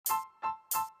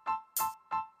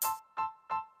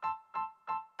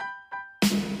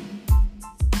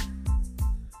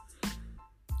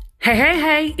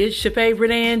Hey, it's your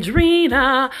favorite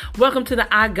Andrina. Welcome to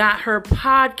the I Got Her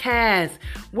podcast,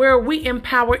 where we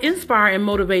empower, inspire, and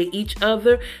motivate each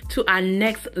other to our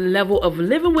next level of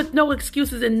living with no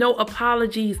excuses and no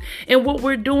apologies. And what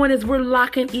we're doing is we're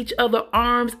locking each other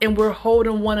arms and we're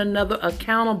holding one another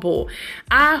accountable.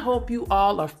 I hope you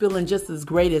all are feeling just as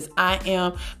great as I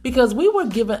am, because we were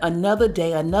given another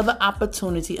day, another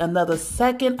opportunity, another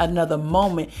second, another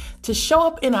moment to show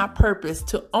up in our purpose,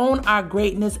 to own our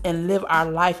greatness and live our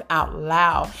life out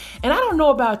loud. And I don't know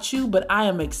about you, but I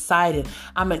am excited.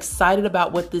 I'm excited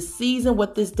about what this season,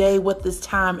 what this day, what this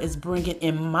time is bringing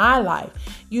in my life.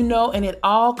 And it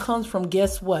all comes from,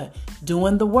 guess what?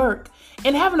 Doing the work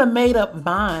and having a made up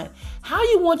mind. How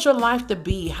you want your life to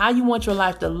be, how you want your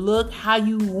life to look, how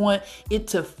you want it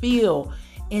to feel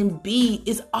and be,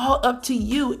 is all up to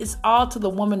you. It's all to the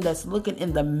woman that's looking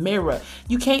in the mirror.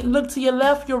 You can't look to your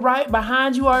left, your right,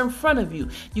 behind you, or in front of you.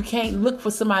 You can't look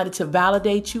for somebody to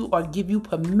validate you or give you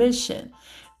permission.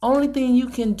 Only thing you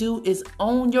can do is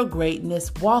own your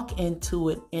greatness, walk into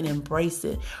it, and embrace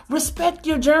it. Respect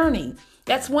your journey.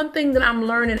 That's one thing that I'm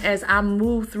learning as I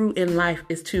move through in life,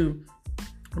 is to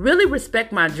really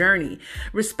respect my journey.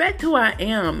 Respect who I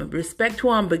am. Respect who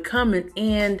I'm becoming.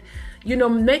 And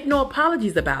make no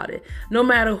apologies about it. No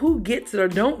matter who gets it or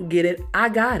don't get it, I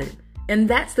got it. And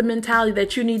that's the mentality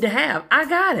that you need to have. I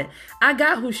got it. I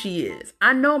got who she is.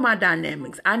 I know my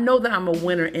dynamics. I know that I'm a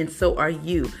winner, and so are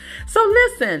you. So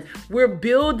listen, we're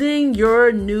building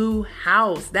your new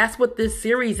house. That's what this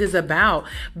series is about.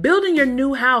 Building your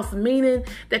new house, meaning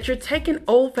that you're taking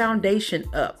old foundation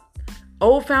up.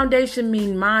 Old foundation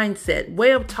mean mindset, way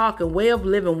of talking, way of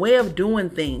living, way of doing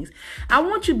things. I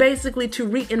want you basically to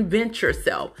reinvent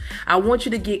yourself. I want you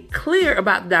to get clear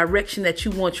about the direction that you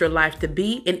want your life to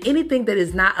be, and anything that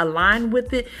is not aligned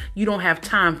with it, you don't have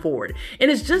time for it.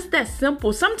 And it's just that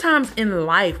simple. Sometimes in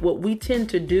life, what we tend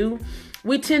to do,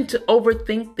 we tend to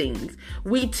overthink things.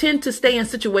 We tend to stay in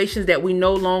situations that we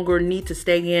no longer need to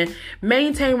stay in,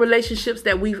 maintain relationships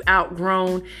that we've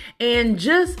outgrown, and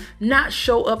just not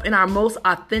show up in our most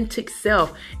authentic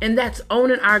self. And that's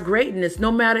owning our greatness.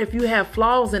 No matter if you have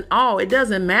flaws and all, it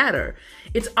doesn't matter.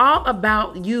 It's all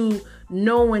about you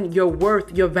knowing your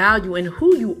worth, your value, and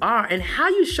who you are. And how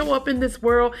you show up in this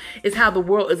world is how the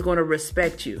world is going to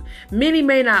respect you. Many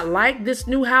may not like this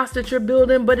new house that you're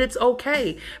building, but it's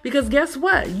okay. Because guess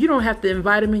what? You don't have to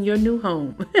invite them in your new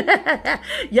home.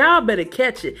 Y'all better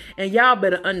catch it. And y'all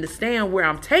better understand where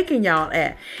I'm taking y'all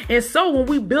at. And so when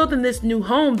we building this new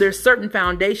home, there's certain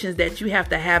foundations that you have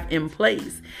to have in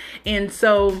place. And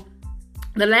so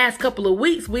the last couple of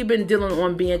weeks, we've been dealing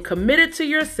on being committed to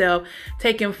yourself,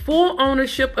 taking full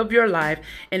ownership of your life,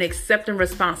 and accepting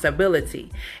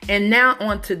responsibility. And now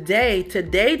on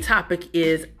today's topic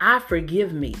is I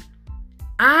forgive me.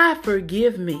 I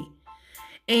forgive me.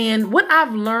 And what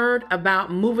I've learned about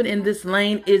moving in this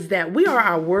lane is that we are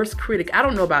our worst critic. I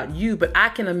don't know about you, but I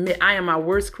can admit I am my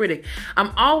worst critic.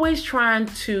 I'm always trying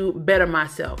to better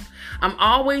myself. I'm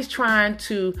always trying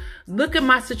to look at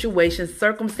my situations,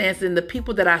 circumstances, and the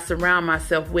people that I surround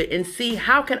myself with, and see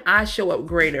how can I show up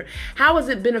greater? How is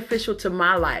it beneficial to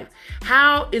my life?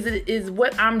 How is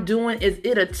what I'm doing, is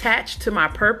it attached to my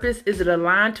purpose? Is it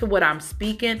aligned to what I'm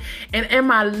speaking? And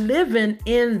am I living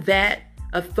in that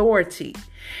authority?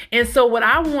 And so what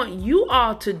I want you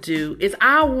all to do is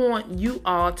I want you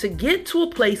all to get to a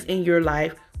place in your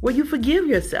life where you forgive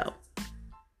yourself.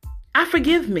 I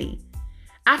forgive me.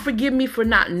 I forgive me for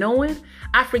not knowing.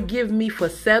 I forgive me for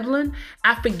settling.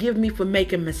 I forgive me for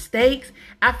making mistakes.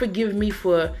 I forgive me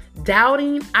for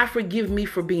doubting. I forgive me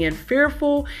for being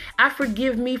fearful. I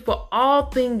forgive me for all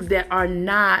things that are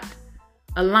not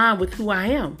aligned with who I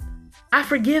am. I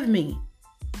forgive me.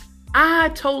 I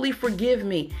totally forgive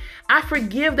me. I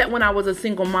forgive that when I was a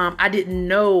single mom, I didn't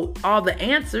know all the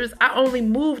answers. I only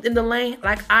moved in the lane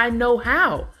like I know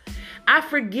how. I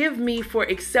forgive me for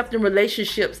accepting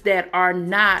relationships that are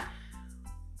not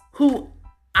who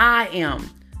I am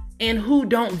and who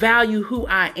don't value who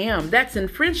I am. That's in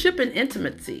friendship and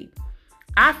intimacy.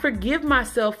 I forgive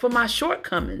myself for my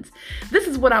shortcomings. This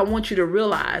is what I want you to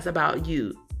realize about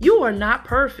you. You are not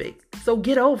perfect, so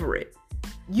get over it.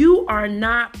 You are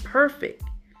not perfect.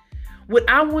 What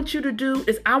I want you to do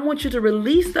is I want you to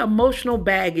release the emotional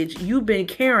baggage you've been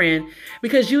carrying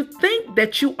because you think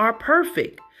that you are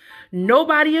perfect.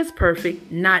 Nobody is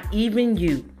perfect, not even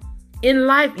you. In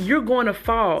life, you're going to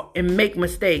fall and make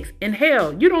mistakes. And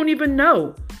hell, you don't even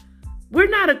know. We're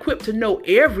not equipped to know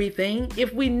everything.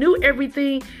 If we knew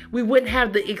everything, we wouldn't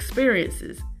have the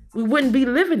experiences. We wouldn't be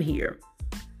living here.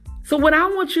 So what I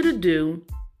want you to do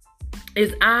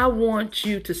is I want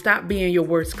you to stop being your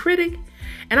worst critic.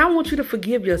 And I want you to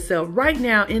forgive yourself right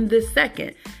now in this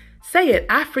second. Say it.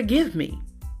 I forgive me.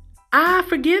 I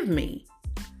forgive me.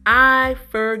 I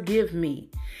forgive me.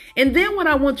 And then what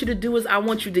I want you to do is I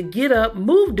want you to get up,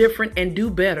 move different, and do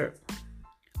better.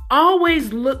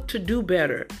 Always look to do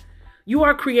better. You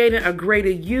are creating a greater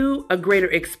you, a greater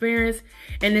experience.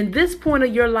 And in this point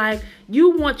of your life,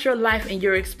 you want your life and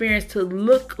your experience to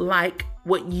look like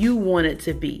what you want it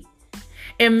to be.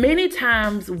 And many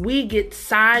times we get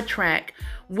sidetracked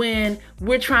when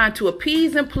we're trying to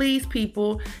appease and please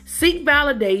people, seek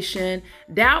validation,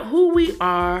 doubt who we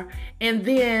are, and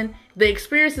then the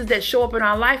experiences that show up in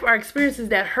our life are experiences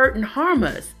that hurt and harm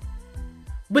us.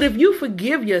 But if you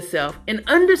forgive yourself and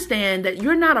understand that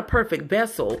you're not a perfect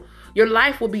vessel, your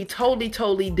life will be totally,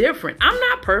 totally different. I'm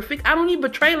not perfect. I don't even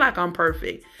portray like I'm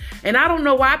perfect. And I don't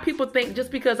know why people think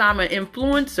just because I'm an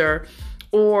influencer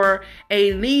or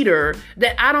a leader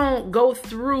that I don't go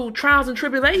through trials and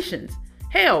tribulations.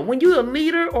 Hell, when you're a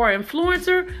leader or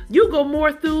influencer, you go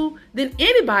more through than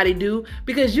anybody do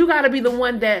because you got to be the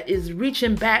one that is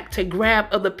reaching back to grab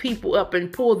other people up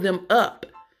and pull them up.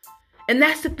 And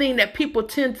that's the thing that people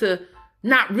tend to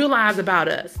not realize about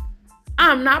us.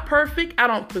 I'm not perfect. I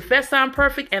don't profess I'm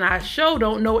perfect, and I sure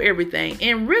don't know everything.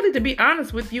 And really, to be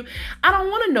honest with you, I don't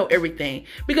want to know everything,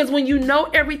 because when you know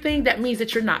everything, that means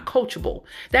that you're not coachable.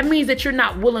 That means that you're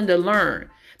not willing to learn.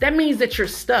 That means that you're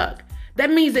stuck. That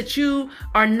means that you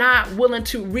are not willing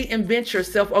to reinvent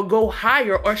yourself or go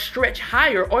higher or stretch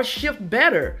higher or shift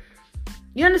better.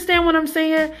 You understand what I'm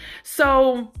saying?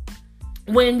 So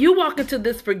when you walk into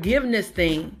this forgiveness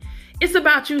thing, it's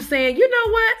about you saying, you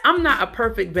know what? I'm not a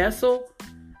perfect vessel.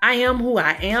 I am who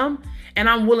I am, and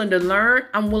I'm willing to learn.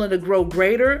 I'm willing to grow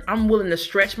greater. I'm willing to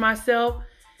stretch myself,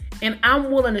 and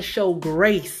I'm willing to show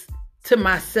grace to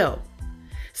myself.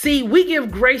 See, we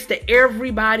give grace to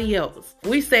everybody else.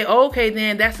 We say, okay,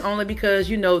 then that's only because,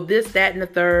 this, that, and the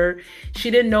third.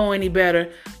 She didn't know any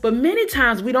better. But many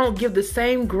times we don't give the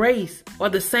same grace or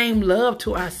the same love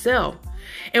to ourselves.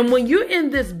 And when you're in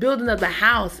this building of the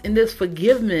house, in this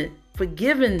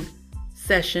forgiving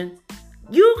session,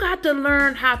 you got to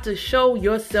learn how to show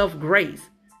yourself grace.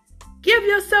 Give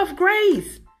yourself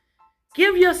grace.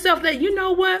 Give yourself that, you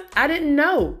know what? I didn't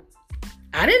know.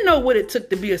 I didn't know what it took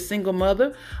to be a single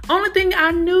mother. Only thing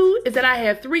I knew is that I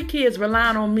had 3 kids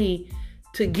relying on me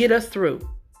to get us through.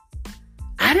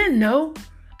 I didn't know.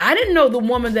 I didn't know the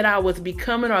woman that I was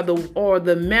becoming or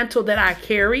the mantle that I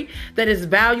carry, that is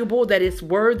valuable, that is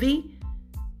worthy.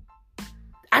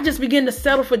 I just began to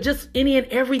settle for just any and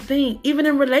everything, even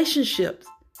in relationships.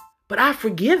 But I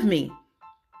forgive me.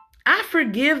 I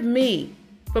forgive me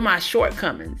for my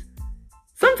shortcomings.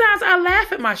 Sometimes I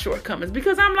laugh at my shortcomings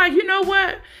because I'm like, you know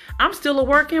what? I'm still a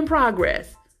work in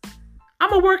progress.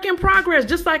 I'm a work in progress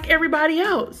just like everybody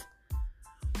else.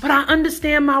 But I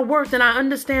understand my worth and I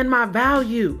understand my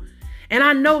value. And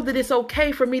I know that it's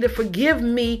okay for me to forgive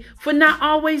me for not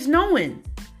always knowing.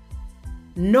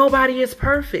 Nobody is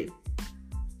perfect.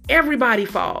 Everybody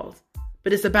falls.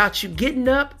 But it's about you getting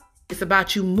up. It's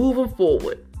about you moving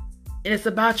forward. And it's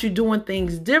about you doing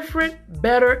things different,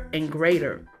 better, and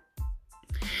greater.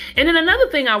 And then another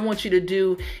thing I want you to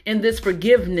do in this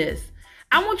forgiveness,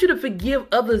 I want you to forgive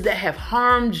others that have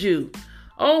harmed you.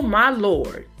 Oh my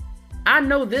Lord. I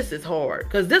know this is hard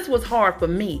because this was hard for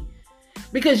me.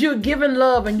 Because you're giving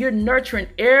love and you're nurturing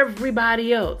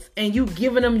everybody else and you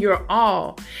giving them your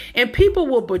all. And people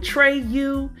will betray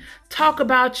you, talk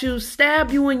about you,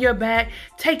 stab you in your back,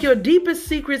 take your deepest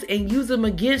secrets and use them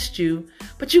against you.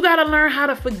 But you got to learn how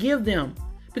to forgive them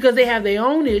because they have their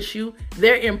own issue.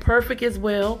 They're imperfect as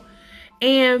well.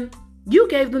 And you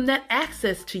gave them that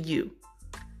access to you.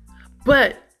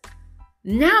 But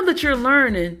now that you're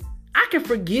learning, I can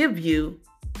forgive you.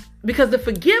 Because the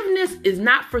forgiveness is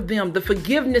not for them. The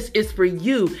forgiveness is for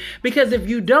you. Because if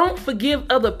you don't forgive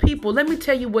other people, let me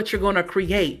tell you what you're going to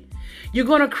create. You're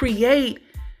going to create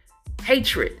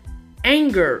hatred,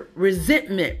 anger,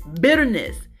 resentment,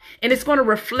 bitterness. And it's going to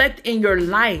reflect in your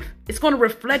life. It's going to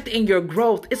reflect in your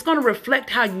growth. It's going to reflect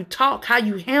how you talk, how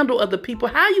you handle other people,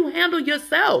 how you handle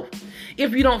yourself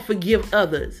if you don't forgive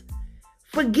others.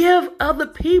 Forgive other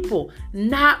people,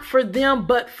 not for them,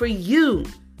 but for you.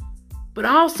 But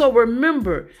also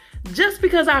remember, just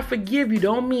because I forgive you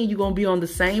don't mean you're going to be on the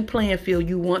same playing field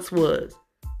you once was.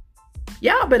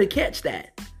 Y'all better catch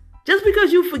that. Just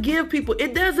because you forgive people,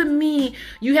 it doesn't mean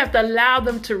you have to allow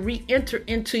them to re-enter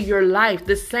into your life,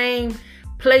 the same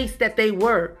place that they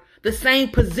were, the same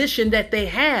position that they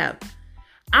have.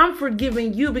 I'm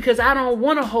forgiving you because I don't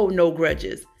want to hold no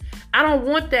grudges. I don't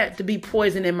want that to be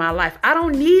poison in my life. I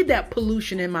don't need that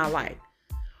pollution in my life.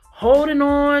 Holding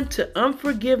on to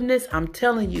unforgiveness, I'm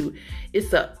telling you,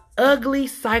 it's an ugly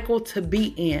cycle to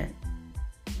be in.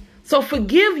 So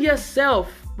forgive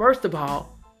yourself, first of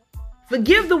all.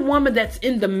 Forgive the woman that's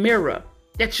in the mirror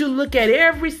that you look at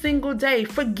every single day.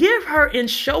 Forgive her and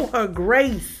show her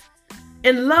grace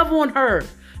and love on her.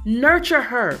 Nurture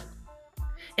her.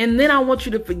 And then I want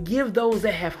you to forgive those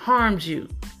that have harmed you.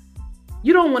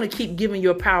 You don't want to keep giving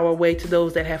your power away to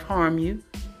those that have harmed you.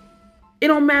 It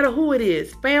don't matter who it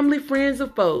is, family, friends, or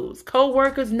foes,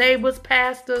 co-workers, neighbors,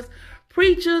 pastors,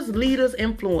 preachers, leaders,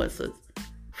 influencers.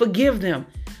 Forgive them.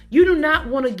 You do not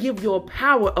want to give your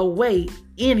power away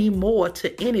anymore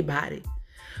to anybody.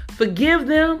 Forgive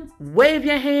them, wave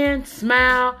your hand,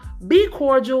 smile, be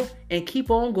cordial, and keep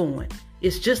on going.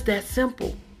 It's just that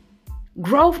simple.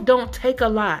 Growth don't take a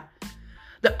lot.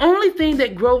 The only thing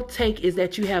that growth takes is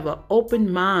that you have an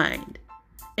open mind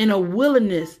and a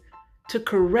willingness to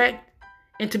correct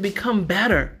and to become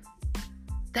better.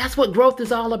 That's what growth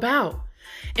is all about.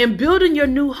 And building your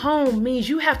new home means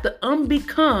you have to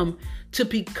unbecome to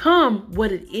become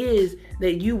what it is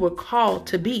that you were called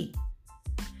to be.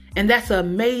 And that's an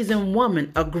amazing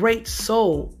woman, a great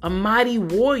soul, a mighty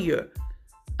warrior,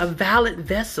 a valid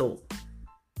vessel.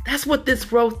 That's what this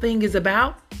growth thing is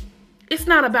about. It's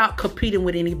not about competing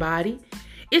with anybody.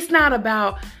 It's not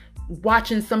about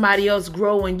watching somebody else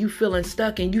grow and you feeling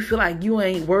stuck and you feel like you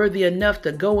ain't worthy enough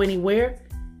to go anywhere.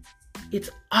 It's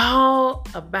all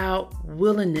about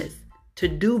willingness to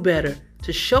do better,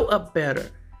 to show up better,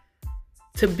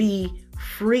 to be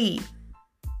free,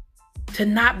 to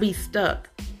not be stuck,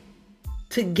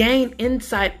 to gain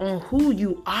insight on who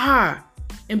you are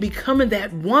and becoming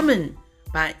that woman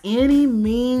by any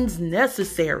means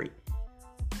necessary.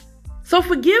 So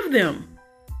forgive them.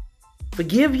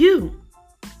 Forgive you.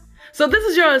 So this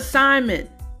is your assignment.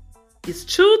 It's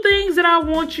 2 things that I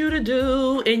want you to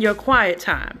do in your quiet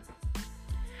time.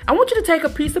 I want you to take a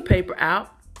piece of paper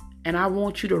out and I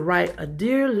want you to write a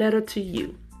dear letter to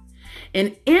you.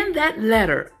 And in that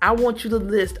letter, I want you to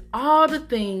list all the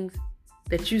things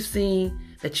that you've seen,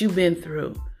 that you've been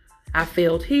through. I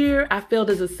failed here. I failed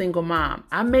as a single mom.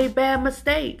 I made bad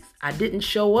mistakes. I didn't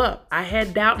show up. I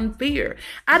had doubt and fear.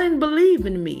 I didn't believe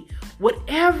in me.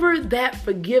 Whatever that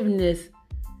forgiveness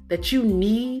that you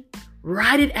need,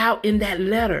 write it out in that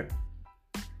letter.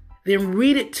 Then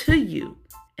read it to you.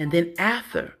 And then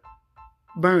after,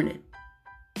 burn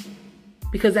it.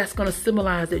 Because that's going to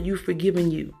symbolize that you've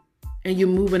forgiven you and you're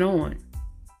moving on.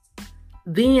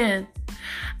 Then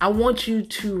I want you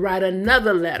to write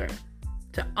another letter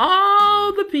to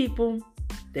all the people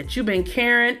that you've been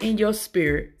carrying in your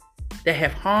spirit that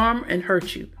have harmed and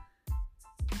hurt you.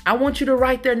 I want you to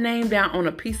write their name down on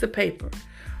a piece of paper.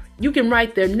 You can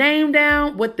write their name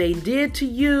down, what they did to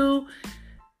you,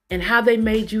 and how they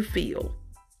made you feel.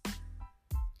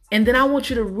 And then I want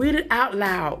you to read it out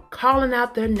loud, calling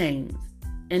out their names.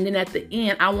 And then at the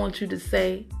end, I want you to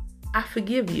say, I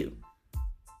forgive you.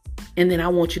 And then I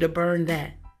want you to burn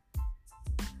that.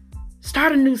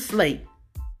 Start a new slate.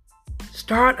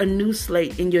 Start a new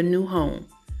slate in your new home.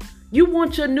 You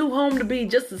want your new home to be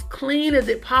just as clean as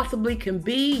it possibly can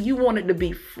be. You want it to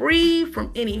be free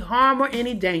from any harm or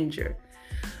any danger.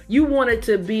 You want it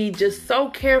to be just so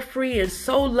carefree and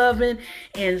so loving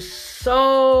and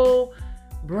so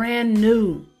brand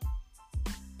new.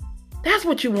 That's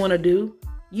what you want to do.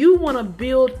 You want to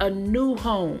build a new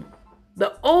home.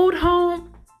 The old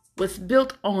home was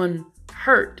built on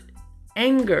hurt,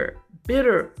 anger,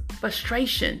 bitter,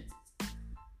 frustration,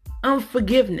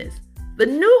 unforgiveness. The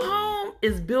new home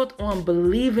is built on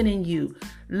believing in you,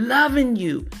 loving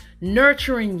you,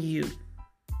 nurturing you,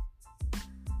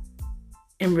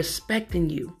 and respecting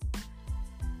you.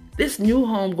 This new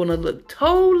home going to look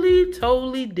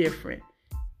totally different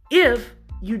if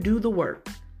you do the work.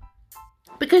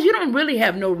 Because you don't really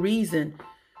have no reason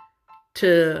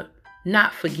to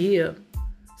not forgive.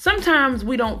 Sometimes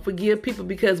we don't forgive people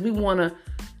because we want to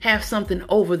have something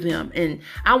over them and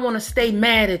I want to stay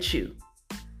mad at you.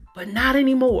 But not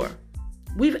anymore.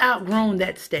 We've outgrown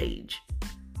that stage.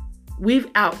 We've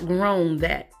outgrown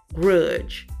that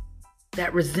grudge,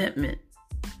 that resentment.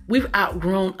 We've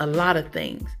outgrown a lot of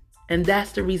things. And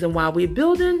that's the reason why we're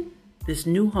building this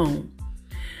new home.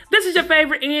 This is your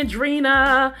favorite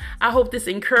Andrina. I hope this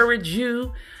encouraged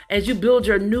you as you build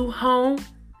your new home.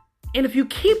 And if you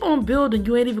keep on building,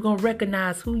 you ain't even going to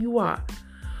recognize who you are.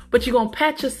 But you're going to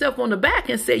pat yourself on the back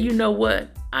and say, you know what?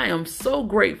 I am so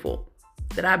grateful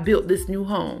that I built this new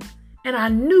home. And I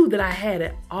knew that I had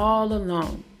it all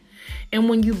along. And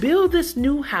when you build this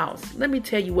new house, let me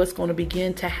tell you what's going to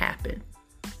begin to happen.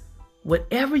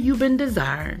 Whatever you've been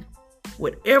desiring,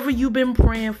 whatever you've been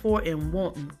praying for and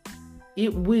wanting,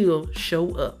 it will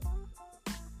show up.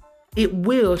 It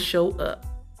will show up.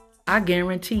 I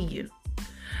guarantee you.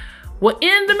 Well,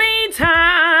 in the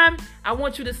meantime, I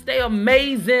want you to stay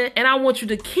amazing, and I want you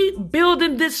to keep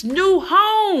building this new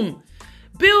home.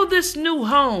 Build this new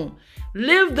home.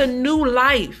 Live the new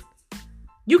life.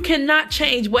 You cannot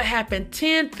change what happened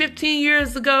 10, 15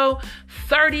 years ago,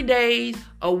 30 days,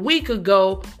 a week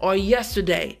ago, or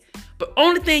yesterday. But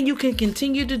only thing you can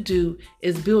continue to do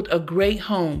is build a great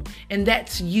home. And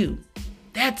that's you.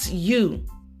 That's you.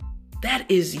 That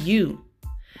is you.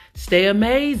 Stay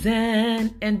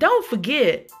amazing. And don't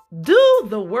forget, do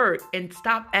the work and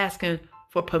stop asking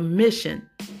for permission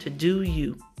to do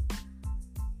you.